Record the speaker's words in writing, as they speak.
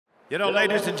You know,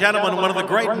 ladies and gentlemen, one of the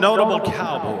great notable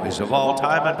cowboys of all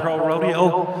time in pro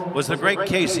rodeo was the great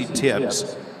Casey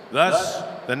Tibbs. Thus,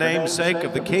 the namesake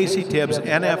of the Casey Tibbs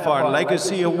NFR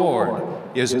Legacy Award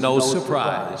is no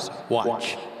surprise.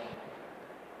 Watch.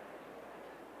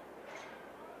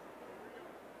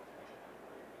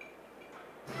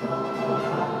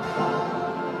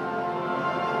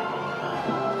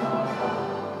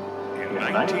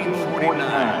 In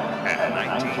 1949,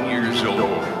 at 19 years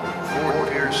old, Fort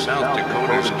Pierce, South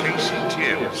Dakota's Casey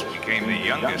Tibbs became the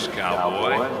youngest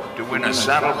cowboy to win a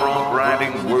saddle bronc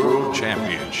riding world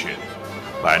championship.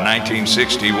 By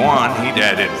 1961, he'd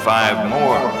added 5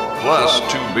 more, plus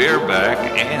 2 bareback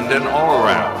and an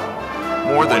all-around.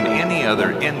 More than any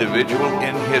other individual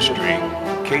in history,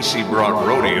 Casey brought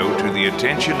rodeo to the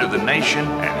attention of the nation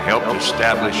and helped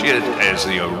establish it as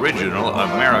the original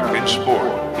American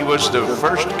sport. He was the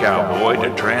first cowboy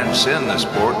to transcend the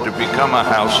sport to become a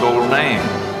household name.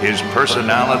 His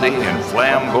personality and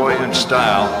flamboyant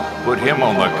style put him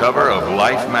on the cover of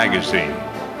Life magazine,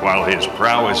 while his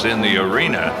prowess in the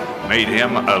arena made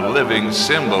him a living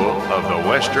symbol of the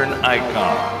Western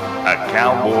icon, a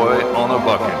cowboy on a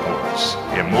bucking horse.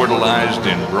 Immortalized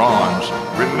in bronze,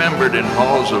 remembered in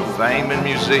halls of fame and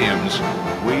museums,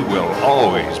 we will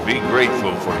always be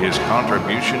grateful for his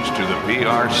contributions to the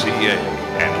PRCA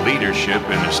and leadership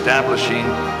in establishing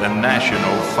the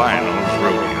National Finals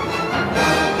Rodeo.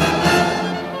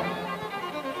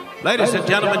 Ladies and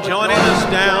gentlemen, joining us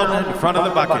down in front of the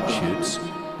bucket chutes,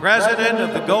 President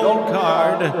of the Gold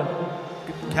Card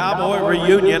Cowboy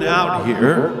Reunion out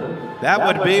here, that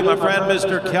would be my friend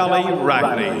Mr. Kelly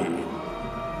Riley.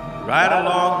 Right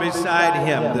along beside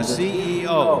him, the CEO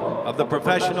of the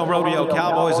Professional Rodeo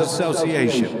Cowboys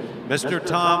Association, Mr.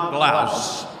 Tom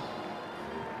Blouse.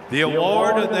 The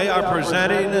award they are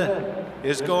presenting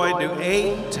is going to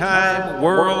 8-time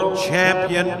world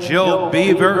champion Joe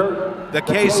Beaver, the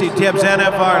Casey Tibbs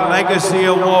NFR Legacy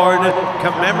Award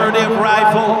commemorative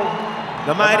rifle.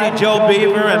 The mighty Joe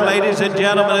Beaver, and ladies and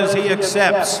gentlemen, as he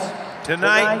accepts,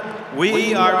 tonight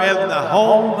we are in the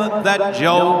home that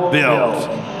Joe built.